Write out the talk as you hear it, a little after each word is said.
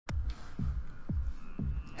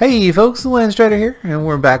Hey folks, Landstryder here, and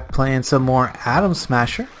we're back playing some more Atom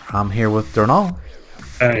Smasher. I'm here with Dornall.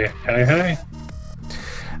 Hey.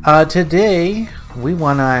 Today, we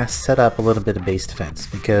want to set up a little bit of base defense,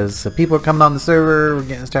 because people are coming on the server,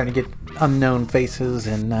 we're starting to get unknown faces,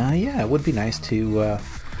 and yeah, it would be nice to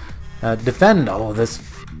defend all of this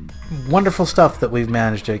wonderful stuff that we've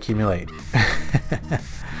managed to accumulate.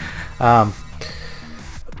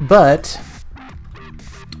 But,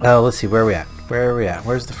 let's see, where are we at?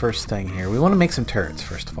 Where's the first thing here? We want to make some turrets,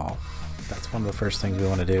 first of all. That's one of the first things we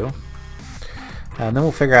want to do. And then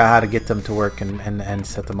we'll figure out how to get them to work and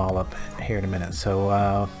set them all up here in a minute.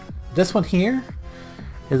 So this one here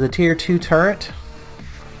is a tier 2 turret.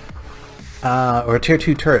 Or a tier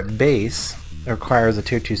 2 turret base. It requires a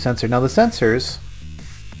tier 2 sensor. Now the sensors,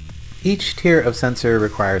 each tier of sensor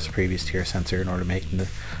requires a previous tier sensor in order to make them. The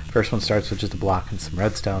first one starts with just a block and some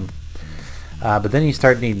redstone. But then you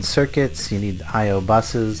start needing circuits, you need I/O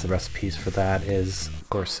buses. The recipes for that is, of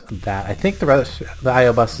course, that. I think the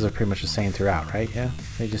I/O buses are pretty much the same throughout, right? Yeah,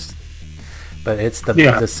 but it's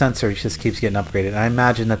the sensor just keeps getting upgraded. And I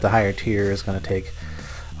imagine that the higher tier is going to take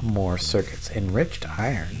more circuits. Enriched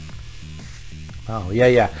iron. Oh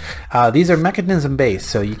yeah. These are mechanism based,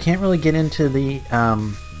 so you can't really get into the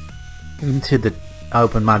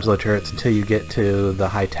open modular turrets until you get to the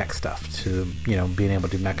high tech stuff, to being able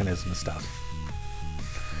to do mechanism stuff.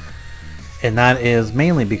 And that is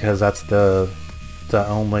mainly because that's that's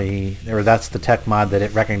the tech mod that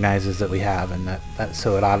it recognizes that we have, and that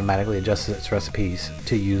so it automatically adjusts its recipes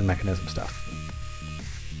to use mechanism stuff.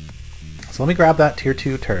 So let me grab that tier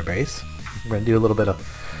 2 turret base. We're going to do a little bit of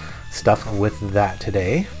stuff with that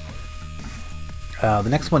today. The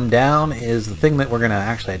next one down is the thing that we're going to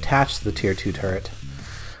actually attach to the tier 2 turret.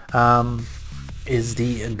 Is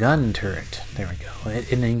the gun turret. There we go.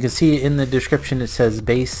 And you can see in the description it says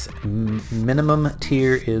base minimum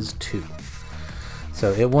tier is 2.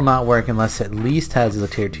 So it will not work unless it at least has the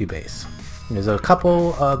tier 2 base. There's a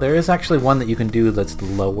couple, there is actually one that you can do that's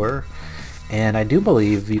lower, and I do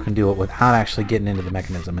believe you can do it without actually getting into the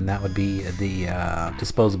mechanism, and that would be the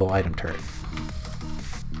disposable item turret.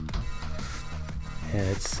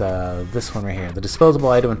 It's this one right here, the disposable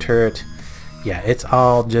item turret. Yeah, it's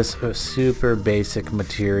all just super basic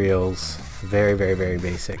materials, very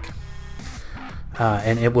basic,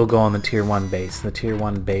 and it will go on the tier 1 base. The tier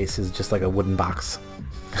 1 base is just like a wooden box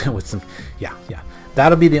with some, yeah.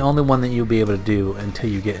 That'll be the only one that you'll be able to do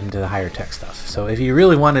until you get into the higher tech stuff. So if you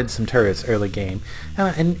really wanted some turrets early game,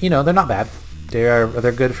 and they're not bad.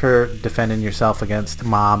 They're good for defending yourself against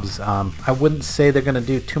mobs. I wouldn't say they're going to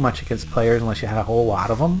do too much against players unless you had a whole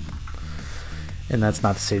lot of them, and that's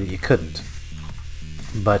not to say that you couldn't.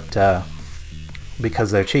 But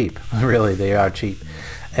because they're cheap, really they are cheap,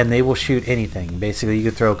 and they will shoot anything. Basically, you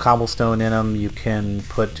can throw cobblestone in them, you can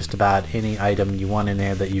put just about any item you want in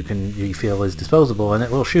there that you feel is disposable, and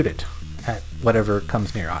it will shoot it at whatever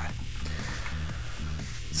comes near your eye.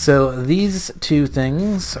 So these two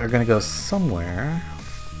things are going to go somewhere.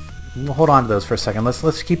 We'll hold on to those for a second.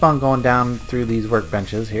 Let's keep on going down through these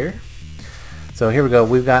workbenches here. So here we go.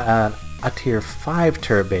 We've got a tier 5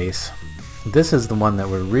 turret base. This is the one that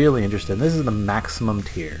we're really interested in. This is the maximum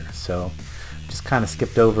tier, so just kind of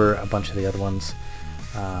skipped over a bunch of the other ones.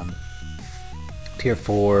 Tier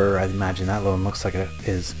 4, I imagine that one looks like it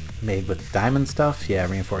is made with diamond stuff. Yeah,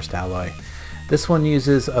 reinforced alloy. This one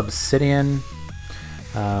uses obsidian,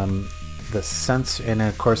 the sensor, and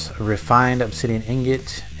of course refined obsidian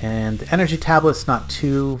ingot, and the energy tablet's not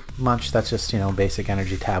too much. That's just basic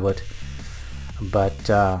energy tablet,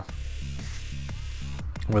 but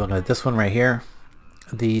we're looking at this one right here.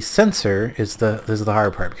 The sensor is this is the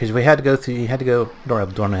hard part, because we had to go through.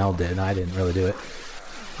 Dornell did. I didn't really do it.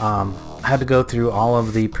 I had to go through all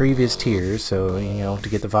of the previous tiers. So to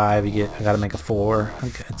get the 5, I got to make a 4.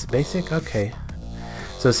 Okay, it's basic. Okay.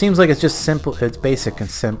 So it seems like it's just simple. It's basic and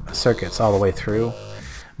circuits all the way through,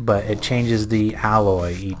 but it changes the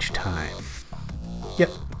alloy each time.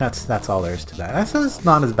 Yep, that's all there is to that. That's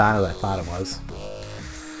not as bad as I thought it was.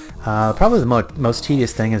 Probably the most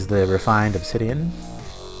tedious thing is the refined obsidian.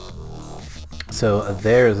 So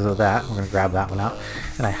there's that. We're going to grab that one out.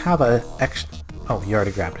 And I have a extra... Oh, you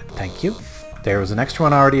already grabbed it. Thank you. There was an extra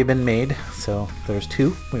one already been made. So there's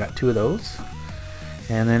 2. We got 2 of those.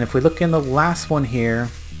 And then if we look in the last one here,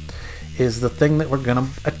 is the thing that we're going to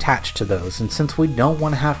attach to those. And since we don't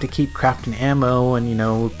want to have to keep crafting ammo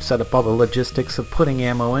and set up all the logistics of putting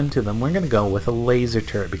ammo into them, we're going to go with a laser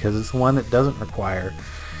turret, because it's the one that doesn't require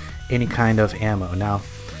any kind of ammo. Now,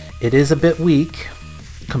 it is a bit weak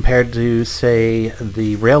compared to, say,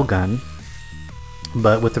 the railgun,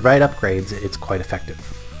 but with the right upgrades, it's quite effective.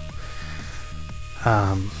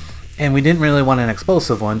 And we didn't really want an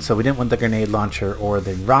explosive one, so we didn't want the grenade launcher or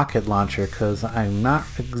the rocket launcher, because I'm not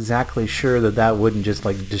exactly sure that that wouldn't just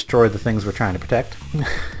like destroy the things we're trying to protect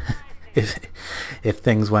if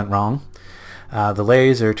things went wrong. The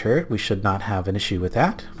laser turret, we should not have an issue with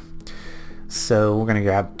that. So we're going to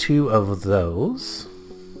grab 2 of those.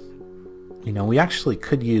 You know, we actually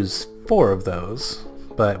could use 4 of those,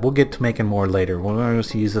 but we'll get to making more later. We're going to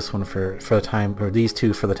just use this one for the time, or these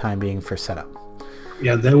 2 for the time being for setup.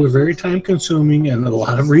 Yeah, they were very time consuming and a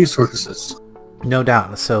lot of resources. No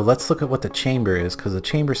doubt. So let's look at what the chamber is, because the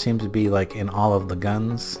chamber seems to be like in all of the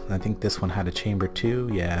guns. I think this one had a chamber too.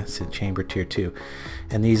 Yeah, it's a chamber tier 2.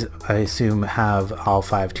 And these, I assume, have all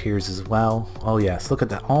 5 tiers as well. Oh yes, look at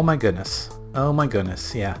that. Oh my goodness. Oh my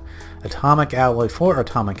goodness, yeah. Atomic alloy, 4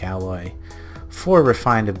 atomic alloy, 4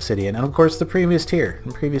 refined obsidian, and of course the previous tier.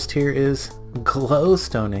 The previous tier is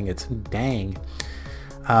glowstoning. It's dang.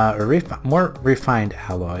 More refined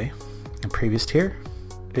alloy. And previous tier,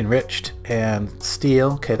 enriched and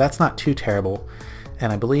steel. Okay, that's not too terrible.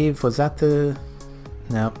 And I believe, was that the...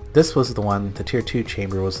 No, this was the one, the tier 2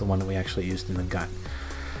 chamber was the one that we actually used in the gun.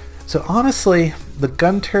 So honestly, the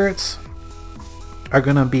gun turrets are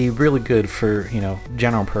going to be really good for, you know,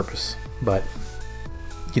 general purpose. But,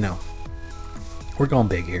 you know, we're going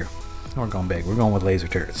big here. We're going big. We're going with laser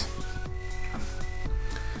turrets.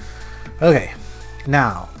 Okay,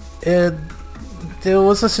 now, there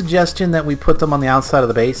was a suggestion that we put them on the outside of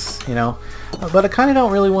the base, you know, but I kind of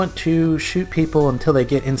don't really want to shoot people until they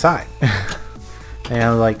get inside.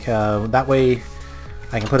 And like, that way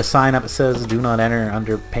I can put a sign up that says do not enter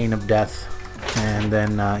under pain of death, and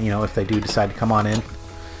then you know, if they do decide to come on in,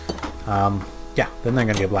 yeah, then they're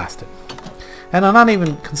gonna get blasted. And I'm not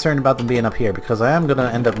even concerned about them being up here, because I am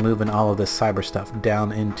gonna end up moving all of this cyber stuff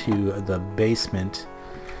down into the basement.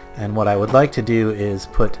 And what I would like to do is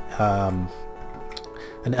put an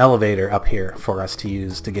elevator up here for us to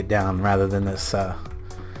use to get down, rather than this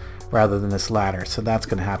ladder. So that's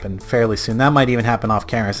going to happen fairly soon. That might even happen off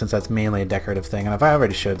camera, since that's mainly a decorative thing. And I've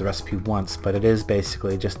already showed the recipe once, but it is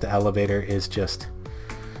basically just the elevator is just...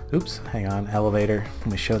 Oops, hang on, elevator.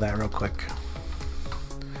 Let me show that real quick.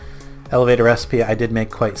 Elevator recipe I did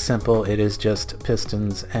make quite simple. It is just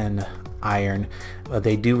pistons and iron.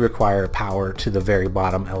 They do require power to the very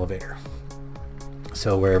bottom elevator,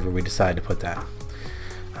 so wherever we decide to put that.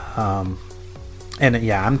 And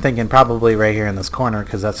yeah, I'm thinking probably right here in this corner,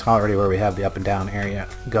 because that's already where we have the up and down area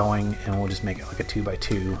going, and we'll just make it like a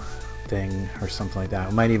 2x2 thing or something like that.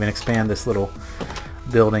 We might even expand this little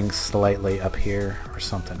building slightly up here or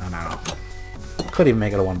something. I don't know. Could even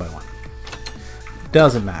make it a 1x1.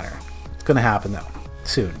 Doesn't matter. It's gonna happen though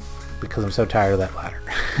soon, because I'm so tired of that ladder.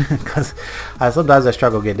 Because sometimes I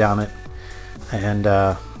struggle to get down it, and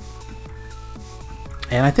I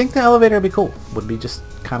think the elevator would be cool. Would be just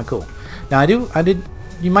kind of cool. Now you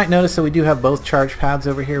might notice that we do have both charge pads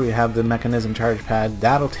over here. We have the mechanism charge pad.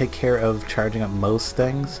 That'll take care of charging up most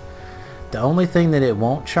things. The only thing that it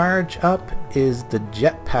won't charge up is the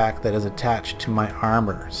jetpack that is attached to my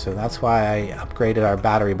armor. So that's why I upgraded our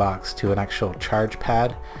battery box to an actual charge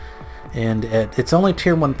pad. And it's only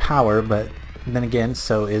tier 1 power, but then again,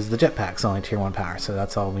 so is the jetpack's only tier 1 power. So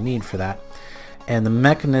that's all we need for that. And the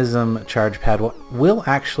mechanism charge pad will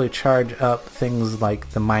actually charge up things like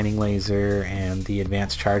the mining laser and the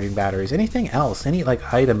advanced charging batteries. Anything else, any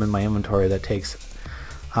like item in my inventory that takes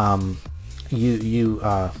EU,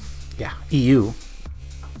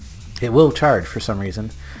 it will charge for some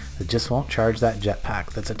reason. It just won't charge that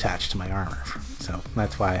jetpack that's attached to my armor. So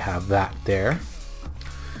that's why I have that there.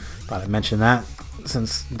 Thought I'd mention that,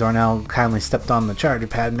 since Darnell kindly stepped on the charger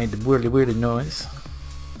pad and made the weirdy noise.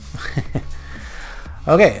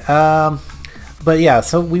 Okay, but yeah,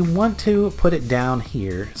 so we want to put it down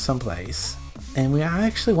here someplace, and we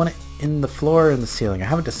actually want it in the floor or in the ceiling. I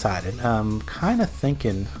haven't decided. Kind of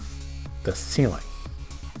thinking the ceiling,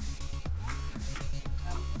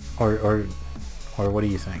 or what do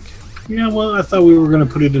you think? Yeah, well, I thought we were going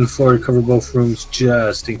to put it in the floor to cover both rooms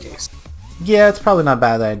just in case. Yeah, it's probably not a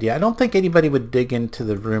bad idea. I don't think anybody would dig into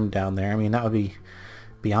the room down there. I mean, that would be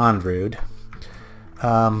beyond rude.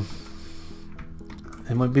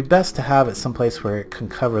 It would be best to have it someplace where it can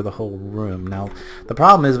cover the whole room. Now, the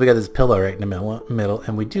problem is we got this pillar right in the middle,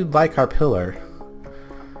 and we do like our pillar.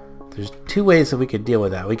 There's 2 ways that we could deal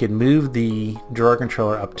with that. We could move the drawer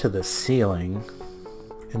controller up to the ceiling,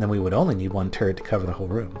 and then we would only need 1 turret to cover the whole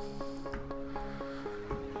room.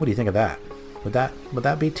 What do you think of that? Would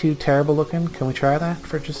that be too terrible looking? Can we try that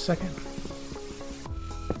for just a second?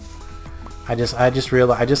 I just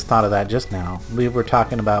thought of that just now. We were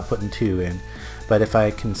talking about putting 2 in. But if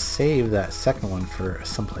I can save that second one for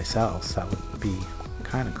someplace else, that would be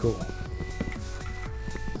kind of cool.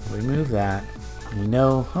 Remove that. We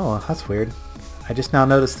know, oh, that's weird. I just now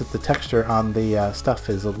noticed that the texture on the stuff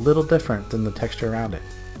is a little different than the texture around it.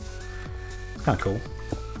 It's kind of cool.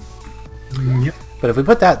 Yep. But if we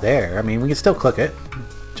put that there, I mean, we can still click it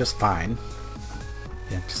just fine.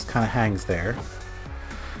 Yeah, it just kind of hangs there.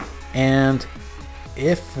 And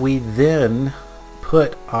if we then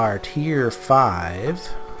put our tier 5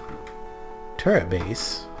 turret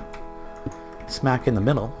base smack in the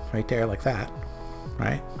middle, right there like that,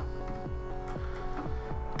 right?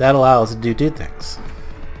 That allows us to do two things.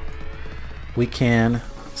 We can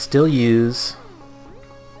still use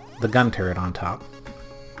the gun turret on top,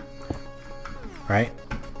 right?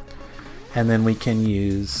 And then we can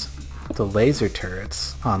use the laser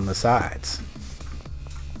turrets on the sides.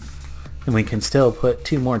 And we can still put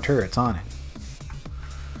 2 more turrets on it.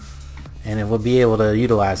 And it will be able to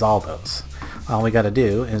utilize all those. All we got to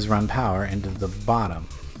do is run power into the bottom.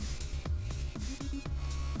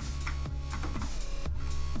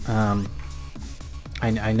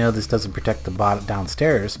 I know this doesn't protect the bottom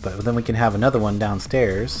downstairs, but then we can have another one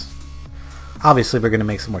downstairs. Obviously, we're going to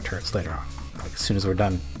make some more turrets later on, like as soon as we're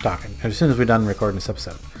done talking, or as soon as we're done recording this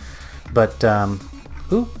episode. But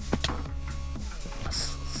ooh,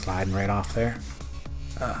 sliding right off there.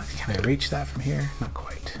 Can I reach that from here? Not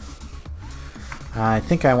quite. I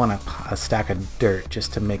think I want a stack of dirt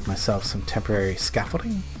just to make myself some temporary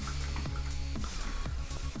scaffolding.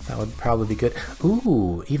 That would probably be good.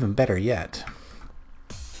 Ooh, even better yet.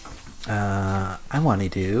 I want to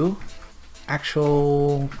do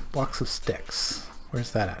actual blocks of sticks.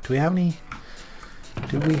 Where's that at? Do we have any?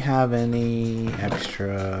 Do we have any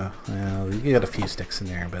extra? Well, we got a few sticks in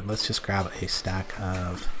there, but let's just grab a stack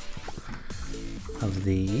of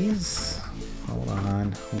these. Hold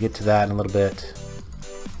on, we'll get to that in a little bit.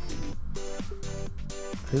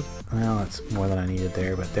 Oop, well, that's more than I needed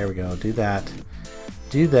there, but there we go. Do that.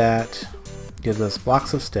 Do that. Gives us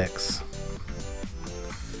blocks of sticks.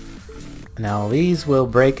 Now these will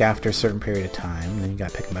break after a certain period of time, and then you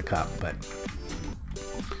gotta pick them back up. But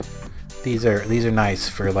these are nice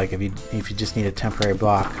for like if you just need a temporary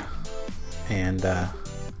block. And so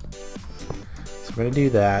we're gonna do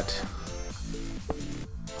that.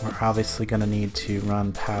 We're obviously gonna need to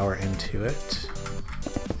run power into it.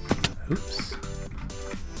 Oops.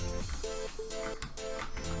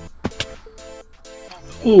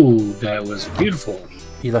 Ooh, that was beautiful.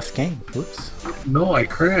 You left the game. Oops. No, I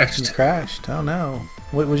crashed. You crashed. Oh no.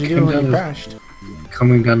 What was you doing when you crashed?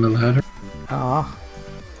 Coming down the ladder. Aw.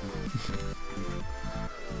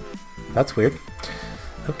 That's weird.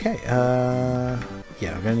 Okay, yeah,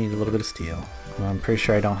 we're gonna need a little bit of steel. Well, I'm pretty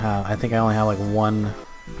sure I think I only have like one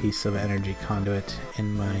piece of energy conduit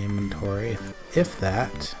in my inventory. If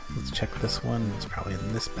that. Let's check this one. It's probably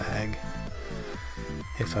in this bag.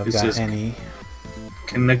 If I've got any.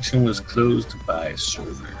 Connection was closed by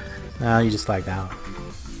server. No, you just lagged out.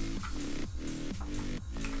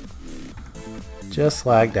 Just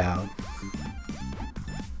lagged out.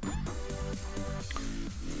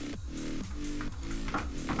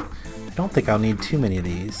 I don't think I'll need too many of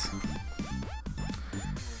these.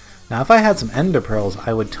 Now if I had some ender pearls,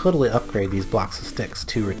 I would totally upgrade these blocks of sticks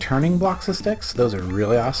to returning blocks of sticks. Those are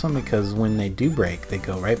really awesome because when they do break, they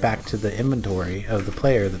go right back to the inventory of the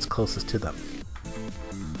player that's closest to them.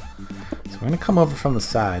 So we're going to come over from the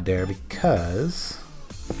side there because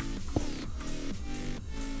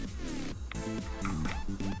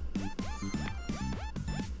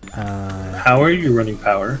how are you running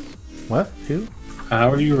power? What? Who? How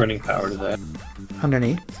are you running power to that?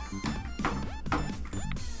 Underneath.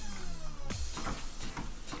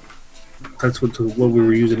 That's what we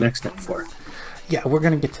were using XNet for. Yeah, we're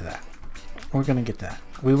going to get to that. We're going to get that.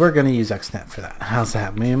 We were going to use XNet for that. How's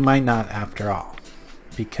that? We might not after all.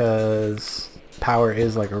 Because power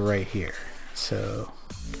is like right here. So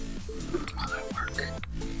All that work.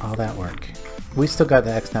 All that work. We still got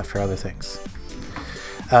the XNet for other things.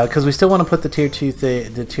 Because we still want to put the tier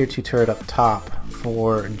 2 turret up top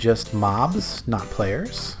for just mobs, not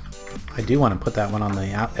players. I do want to put that one on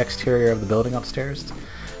the exterior of the building upstairs,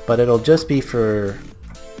 but it'll just be for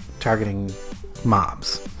targeting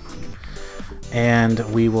mobs. And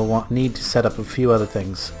we will need to set up a few other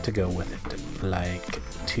things to go with it, like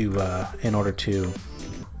in order to.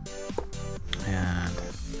 And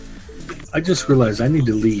I just realized I need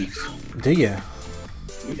to leave. do you?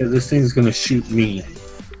 Yeah, this thing's gonna shoot me.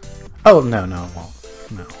 Oh no, no, it won't.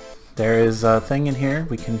 No. There is a thing in here.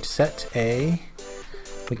 We can we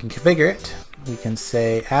can configure it. We can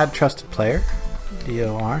say add trusted player,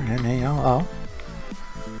 DORNALO.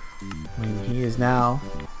 I mean, he is now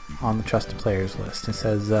on the trusted players list. It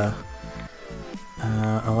says,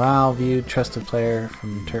 allow view trusted player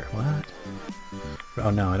from what?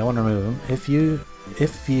 Oh no, I don't want to remove him.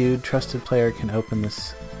 If viewed, trusted player can open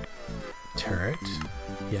this turret.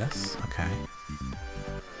 Yes. Okay.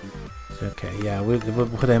 Okay. Yeah, we'll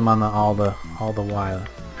put him on all the while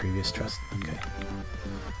previous trust. Okay.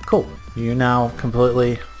 Cool. You now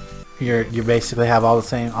completely. You basically have all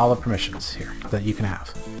the permissions here that you can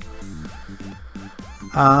have.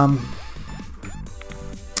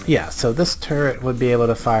 Yeah, so this turret would be able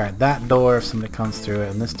to fire at that door if somebody comes through it,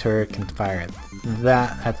 and this turret can fire at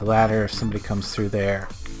that at the ladder if somebody comes through there.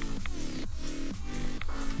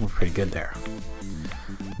 We're pretty good there.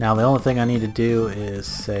 Now the only thing I need to do is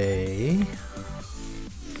say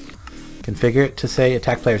configure it to say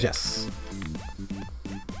attack players yes.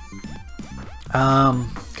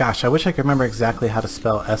 Gosh, I wish I could remember exactly how to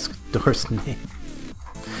spell Escdor's name.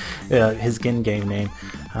 His in-game name.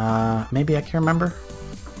 Maybe I can remember.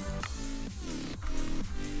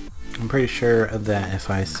 I'm pretty sure that if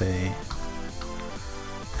I say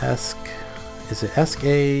is it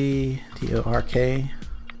S-K-D-O-R-K?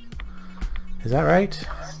 Is that right?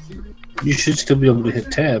 You should still be able to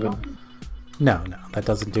hit tab. No, that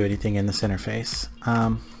doesn't do anything in this interface.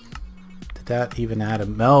 Did that even add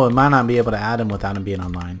him? No, it might not be able to add him without him being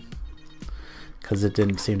online, because it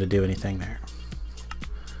didn't seem to do anything there.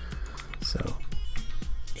 So,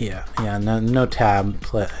 yeah, no tab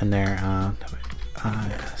in there.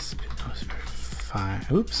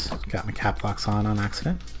 Oops, got my cap locks on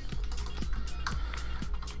accident.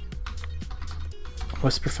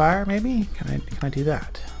 Whisper fire, maybe? Can I do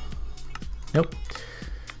that? Nope.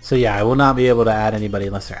 So yeah, I will not be able to add anybody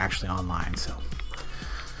unless they're actually online. So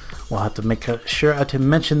we'll have to make sure to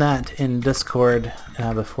mention that in Discord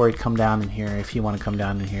before you come down in here. If you want to come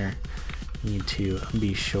down in here, you need to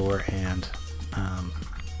be sure and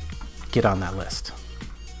get on that list.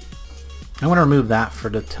 I want to remove that for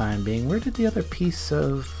the time being. Where did the other piece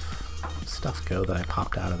of stuff go that I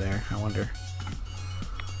popped out of there? I wonder.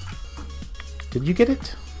 Did you get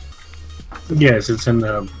it? Yes, it's in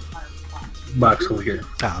the box over here.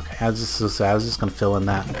 Oh, okay. I was just going to fill in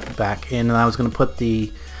that back in, and I was going to put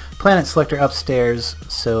the planet selector upstairs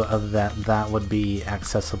so that would be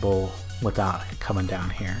accessible without coming down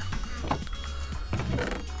here.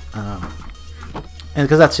 And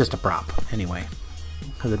because that's just a prop anyway,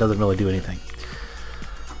 because it doesn't really do anything.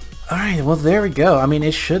 Alright, well there we go. I mean,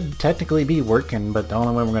 it should technically be working, but the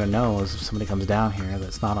only way we're going to know is if somebody comes down here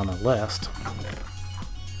that's not on the list.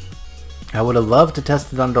 I would have loved to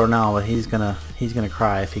test it on Dornell, but he's gonna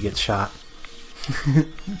cry if he gets shot.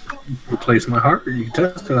 Replace my heart, or you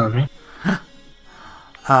can test it on me.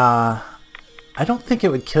 I don't think it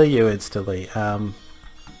would kill you instantly.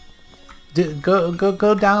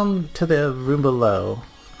 Go down to the room below,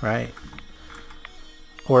 right?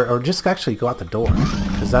 Or just actually go out the door,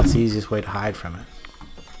 because that's the easiest way to hide from it.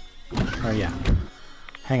 Or yeah,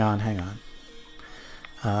 hang on.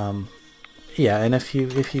 Yeah, and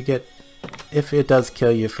if it does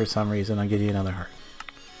kill you for some reason, I'll give you another heart.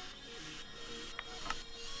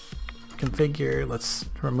 Configure. Let's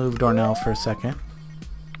remove Dornell for a second.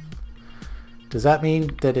 Does that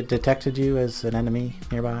mean that it detected you as an enemy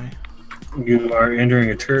nearby? You are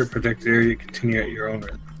entering a turret protected area. Continue at your own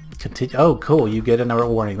risk. Continue. Oh, cool. You get another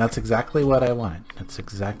warning. That's exactly what I wanted.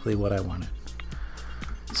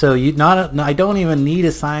 So I don't even need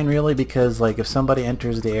a sign really, because like if somebody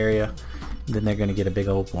enters the area, then they're going to get a big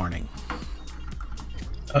old warning.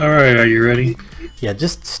 All right, are you ready? Yeah,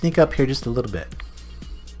 just sneak up here just a little bit.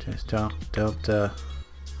 Just don't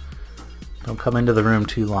come into the room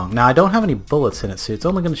too long. Now I don't have any bullets in it, so it's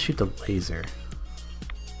only going to shoot the laser.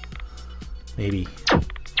 Maybe.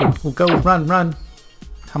 We'll go run.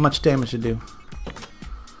 How much damage did it do?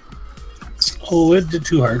 Oh, it did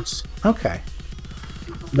 2 hearts. Okay.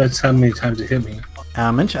 That's how many times it hit me.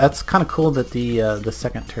 That's kind of cool that the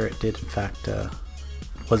second turret did in fact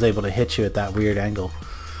was able to hit you at that weird angle.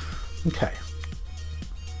 Okay.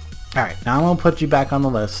 All right. Now I'm gonna put you back on the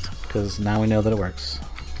list because now we know that it works.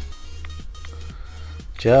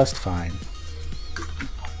 Just fine.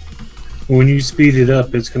 When you speed it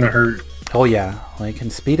up, it's gonna hurt. Oh yeah, we can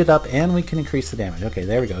speed it up and we can increase the damage. Okay,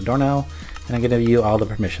 there we go. Dornell, and I'm gonna give you all the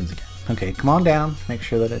permissions again. Okay, come on down. Make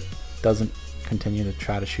sure that it doesn't continue to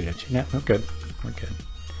try to shoot at you. Yeah, we're good. We're good.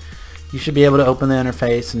 You should be able to open the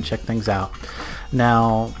interface and check things out.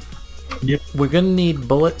 Now, yep. We're gonna need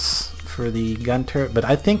bullets for the gun turret, but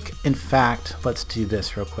I think, in fact, let's do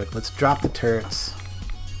this real quick. Let's drop the turrets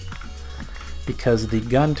because the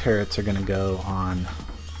gun turrets are gonna go on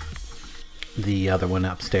the other one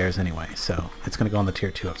upstairs anyway, so it's going to go on the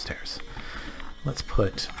tier 2 upstairs. let's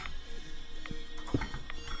put,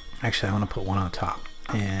 actually I want to put one on the top,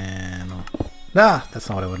 and that's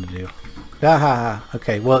not what I wanted to do.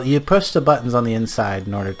 Okay, well, you push the buttons on the inside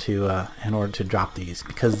in order to drop these,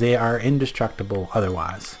 because they are indestructible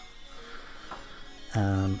otherwise.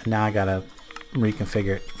 Now I gotta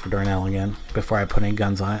reconfigure it for Darnell again before I put any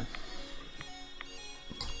guns on it.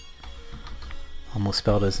 Almost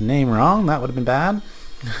spelled his name wrong. That would have been bad.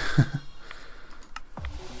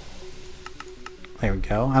 There we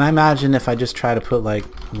go. And I imagine if I just try to put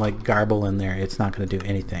like garble in there, it's not going to do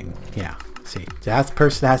anything. Yeah. See, that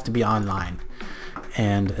person has to be online,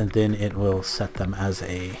 and then it will set them as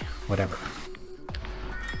a whatever.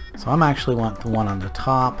 So I'm actually want the one on the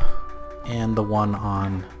top and the one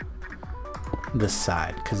on this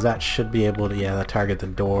side, because that should be able to target the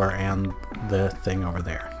door and the thing over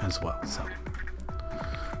there as well. So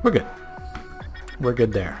we're good. We're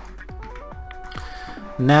good there.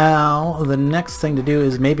 Now the next thing to do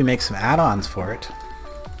is maybe make some add-ons for it.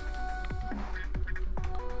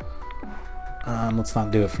 Let's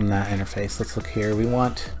not do it from that interface. Let's look here. We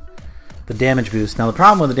want the damage boost. Now the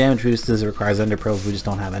problem with the damage boost is it requires ender pearls. We just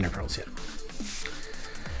don't have ender pearls yet.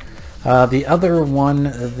 The other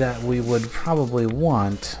one that we would probably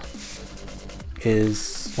want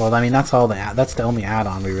is, well, I mean, that's the only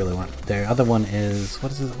add-on we really want. The other one is,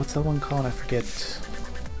 what's the one called? I forget.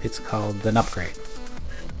 It's called an upgrade.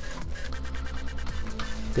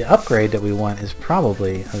 The upgrade that we want is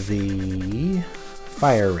probably the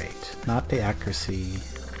fire rate, not the accuracy,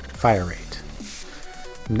 fire rate.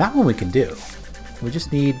 And that one we can do. We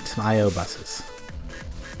just need some IO buses.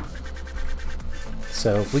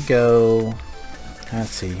 So if we go, let's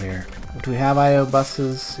see here. Do we have IO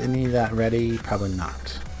buses? Any of that ready? Probably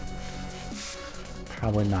not.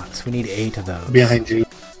 Probably not. So we need 8 of those. Behind you.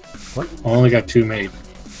 What? I only got 2 made.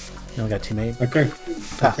 You only got 2 made? Okay.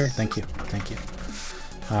 Okay. Thank you. Thank you.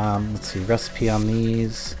 Let's see. Recipe on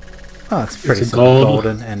these. Oh, it's pretty simple.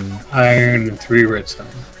 Golden and iron and 3 redstone.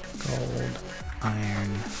 Gold,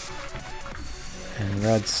 iron, and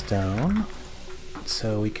redstone.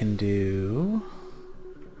 So we can do.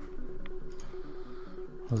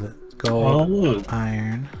 Was it gold,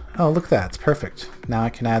 iron? Oh, look at that. It's perfect. Now I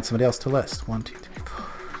can add somebody else to the list. 1, 2, 3,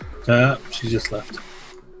 4. She just left.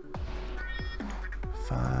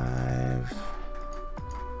 5,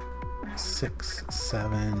 6,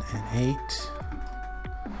 7, and 8.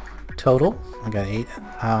 Total. I got 8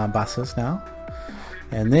 buses now.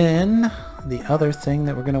 And then the other thing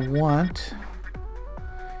that we're going to want.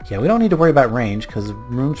 Yeah, we don't need to worry about range because the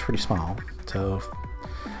room's pretty small. So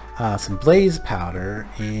some blaze powder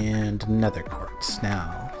and nether quartz.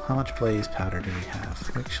 Now, how much blaze powder do we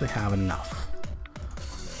have? We actually have enough.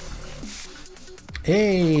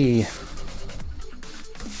 Hey!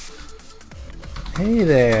 Hey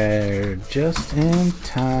there! Just in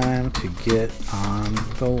time to get on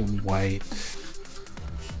the white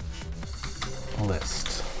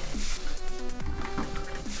list.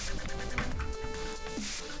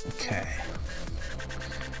 Okay.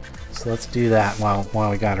 So let's do that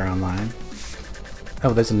while we got her online.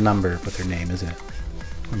 Oh, there's a number with her name, isn't it?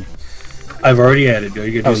 I've already added.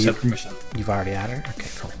 You get set permission. You've already added her? Okay,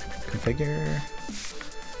 cool. Configure.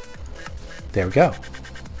 There we go.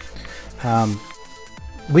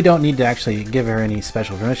 We don't need to actually give her any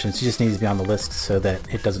special permissions. She just needs to be on the list so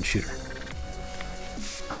that it doesn't shoot her.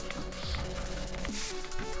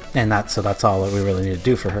 And that's all that we really need to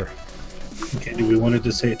do for her. Okay, do we want it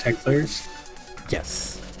to say attack players?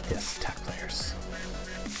 Yes. Yes, attack players.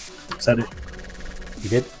 Is that it? You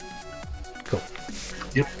did? Cool.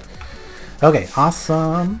 Yep. Okay,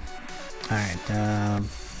 awesome. Alright,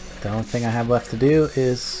 the only thing I have left to do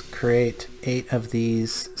is create 8 of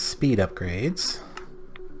these speed upgrades.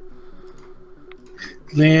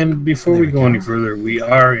 Land, before we go any further, we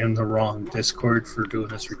are in the wrong Discord for doing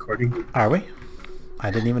this recording. Are we?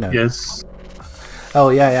 I didn't even know. Yes. Oh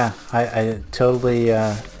yeah. I totally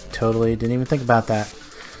didn't even think about that.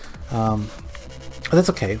 But that's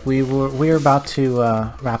okay. We're about to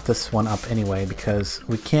wrap this one up anyway because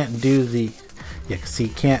we can't do the see,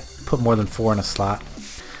 you can't put more than 4 in a slot,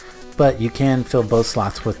 but you can fill both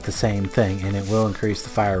slots with the same thing, and it will increase the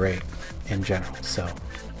fire rate in general. So.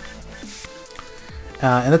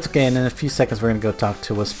 And that's okay, and in a few seconds we're going to go talk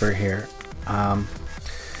to Whisper here.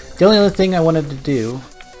 The only other thing I wanted to do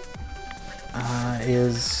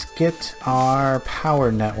is get our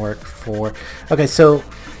power network for... Okay, so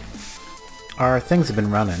our things have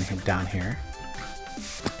been running down here.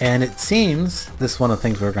 And it seems, this is one of the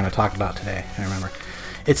things we were going to talk about today, I remember.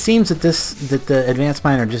 It seems that the advanced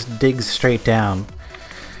miner just digs straight down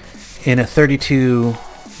in a 32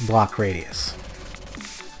 block radius.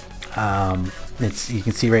 you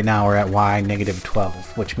can see right now we're at y negative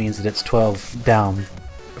 12, which means that it's 12 down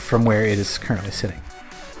from where it is currently sitting.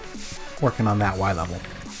 Working on that y level.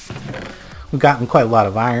 We've gotten quite a lot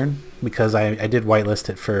of iron because I did whitelist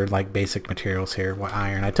it for like basic materials here.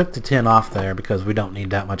 Iron. I took the tin off there because we don't need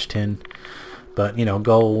that much tin. But you know,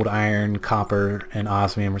 gold, iron, copper, and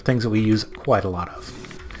osmium are things that we use quite a lot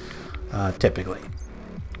of, typically.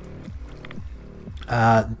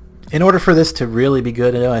 In order for this to really be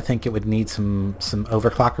good, I think it would need some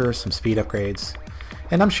overclockers, some speed upgrades,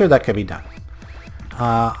 and I'm sure that could be done.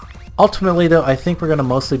 Ultimately, though, I think we're going to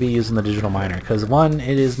mostly be using the digital miner because, one,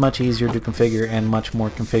 it is much easier to configure and much more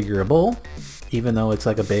configurable, even though it's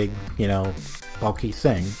like a big, you know, bulky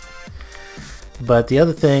thing. But the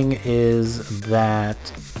other thing is that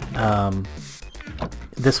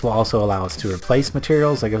this will also allow us to replace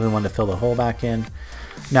materials, like if we wanted to fill the hole back in.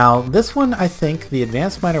 Now, this one, I think the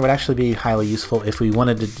advanced miner would actually be highly useful if we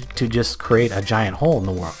wanted to just create a giant hole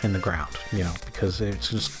in the ground, you know, because it's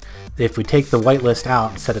just, if we take the whitelist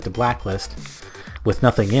out and set it to blacklist with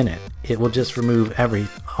nothing in it, it will just remove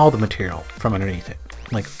all the material from underneath it,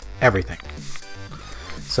 like everything.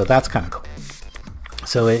 So that's kind of cool.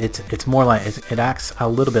 So it's more like, it acts a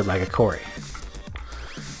little bit like a quarry,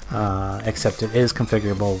 except it is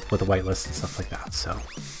configurable with a whitelist and stuff like that. So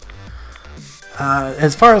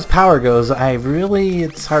as far as power goes,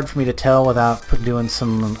 it's hard for me to tell without doing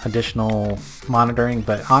some additional monitoring,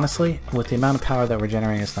 but honestly, with the amount of power that we're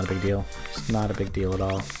generating, it's not a big deal. It's not a big deal at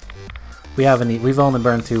all. We've only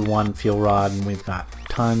burned through one fuel rod, and we've got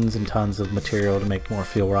tons and tons of material to make more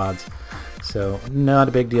fuel rods. So not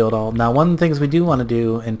a big deal at all. Now, one of the things we do want to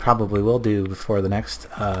do, and probably will do before the next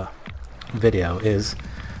video, is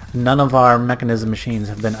none of our mechanism machines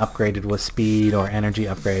have been upgraded with speed or energy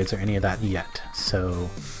upgrades or any of that yet. So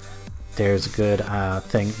there's a good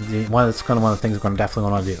thing. One of the things we're going to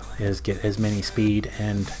definitely want to do is get as many speed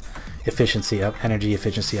and energy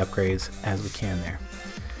efficiency upgrades as we can there.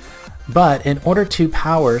 But in order to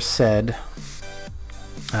power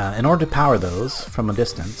those from a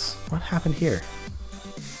distance, what happened here?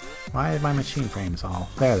 Why are my machine frames all...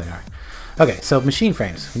 There they are. Okay, so machine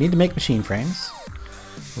frames. We need to make machine frames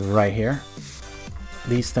right here.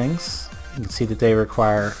 These things, you can see that they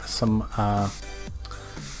require some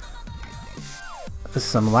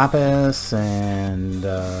lapis, and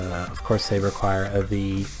of course they require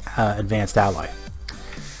the advanced alloy.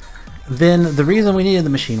 Then the reason we needed the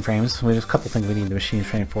machine frames, there's a couple things we need the machine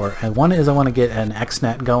frame for. And one is I want to get an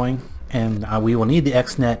XNet going, and we will need the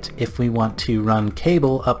XNet if we want to run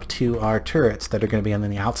cable up to our turrets that are going to be on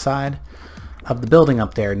the outside of the building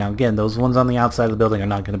up there. Now again, those ones on the outside of the building are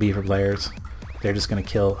not going to be for players. They're just going to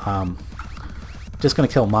kill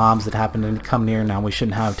mobs that happen to come near. Now we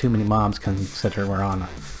shouldn't have too many mobs considering we're on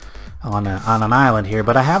an island here,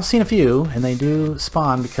 but I have seen a few, and they do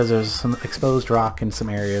spawn because there's some exposed rock in some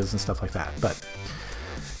areas and stuff like that. But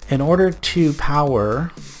in order to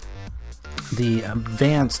power the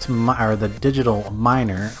the digital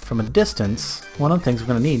miner from a distance, one of the things we're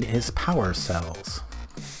going to need is power cells.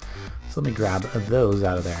 So let me grab those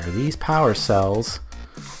out of there. These power cells,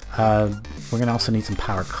 we're going to also need some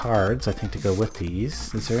power cards, I think, to go with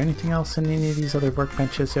these. Is there anything else in any of these other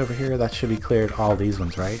workbenches over here? That should be cleared, all these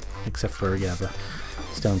ones, right? Except for, yeah, the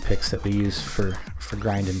stone picks that we use for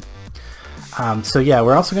grinding. So yeah,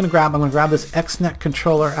 we're also going to grab, I'm going to grab this XNet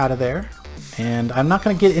controller out of there. And I'm not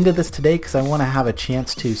going to get into this today because I want to have a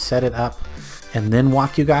chance to set it up and then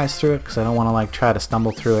walk you guys through it, because I don't want to like try to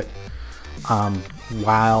stumble through it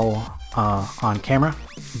while on camera.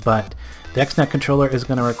 But the XNet controller is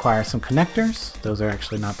going to require some connectors. Those are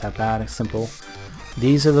actually not that bad, it's simple.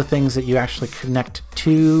 These are the things that you actually connect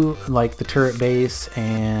to, like the turret base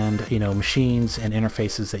and, you know, machines and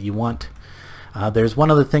interfaces that you want. There's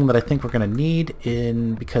one other thing that I think we're going to need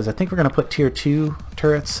because I think we're going to put tier 2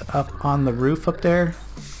 turrets up on the roof up there.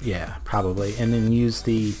 Yeah, probably. And then use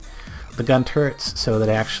the gun turrets so that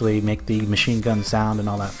they actually make the machine gun sound and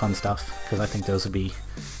all that fun stuff, because I think those would be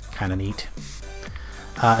kind of neat.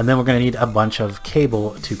 And then we're going to need a bunch of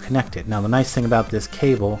cable to connect it. Now the nice thing about this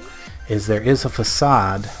cable is there is a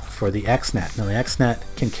facade for the XNet. Now the XNet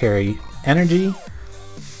can carry energy,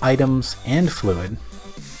 items, and fluid,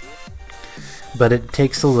 but it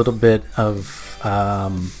takes a little bit of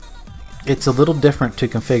it's a little different to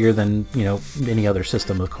configure than, you know, any other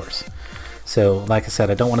system, of course. So like I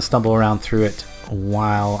said, I don't want to stumble around through it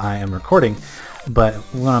while I am recording, but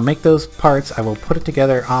we're going to make those parts. I will put it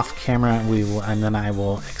together off camera, and then I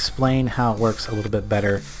will explain how it works a little bit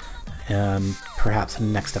better, perhaps in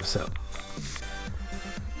the next episode.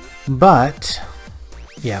 But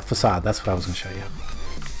yeah, facade, that's what I was going to show you.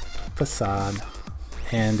 Facade.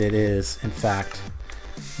 and it is in fact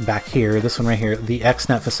back here, this one right here, the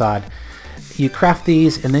XNet facade. You craft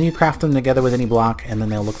these and then you craft them together with any block, and then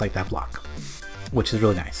they'll look like that block, which is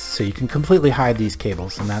really nice. So you can completely hide these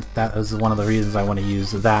cables, and that is one of the reasons I want to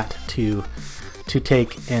use that to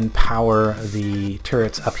take and power the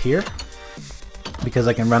turrets up here, because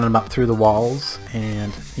I can run them up through the walls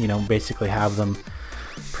and, you know, basically have them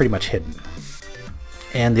pretty much hidden.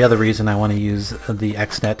 And the other reason I want to use the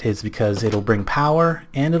XNet is because it'll bring power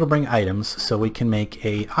and it'll bring items, so we can make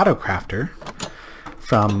a auto crafter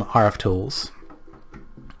from RF tools,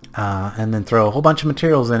 and then throw a whole bunch of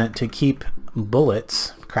materials in it to keep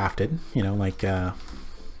bullets crafted, you know, like the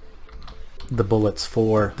bullets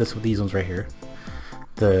for these ones right here,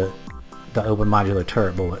 the open modular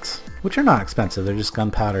turret bullets, which are not expensive. They're just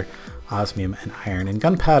gunpowder, osmium, and iron. And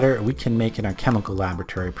gunpowder we can make in our chemical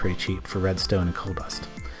laboratory pretty cheap for redstone and coal dust.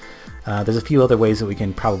 There's a few other ways that we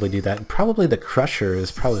can probably do that. Probably the crusher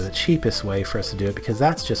is probably the cheapest way for us to do it, because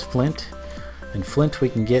that's just flint, and flint we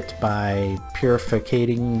can get by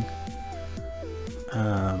purificating.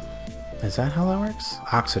 Is that how that works?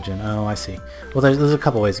 Oxygen. Oh, I see. Well, there's a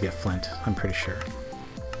couple ways to get flint, I'm pretty sure.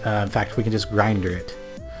 In fact, we can just grinder it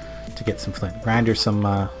to get some flint. Grinder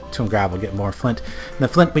some gravel, get more flint. And the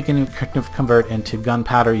flint we can convert into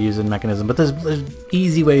gunpowder using mechanism, but there's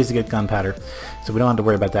easy ways to get gunpowder, so we don't have to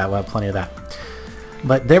worry about that. We'll have plenty of that.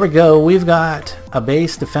 But there we go. We've got a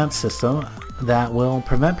base defense system that will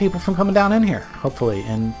prevent people from coming down in here, hopefully,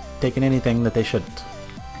 and taking anything that they shouldn't.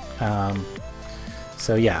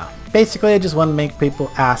 So yeah, basically I just want to make people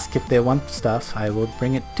ask if they want stuff. I will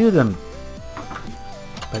bring it to them.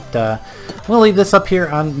 But we'll leave this up here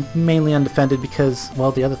on mainly undefended, because,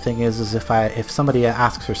 well, the other thing is if somebody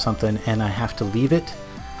asks for something and I have to leave it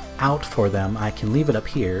out for them, I can leave it up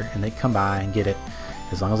here and they come by and get it.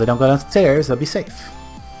 As long as they don't go downstairs, they'll be safe.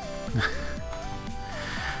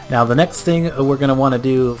 Now the next thing we're going to want to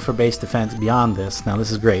do for base defense beyond this, now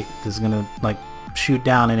this is great, this is going to like shoot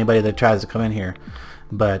down anybody that tries to come in here,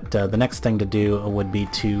 but the next thing to do would be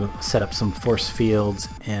to set up some force fields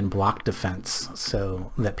and block defense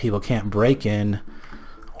so that people can't break in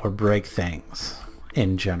or break things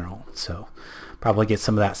in general. So probably get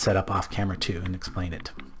some of that set up off camera too and explain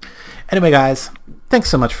it. Anyway guys, thanks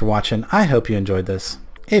so much for watching. I hope you enjoyed this.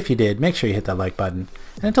 If you did, make sure you hit that like button.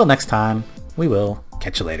 And until next time, we will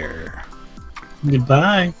catch you later.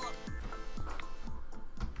 Goodbye.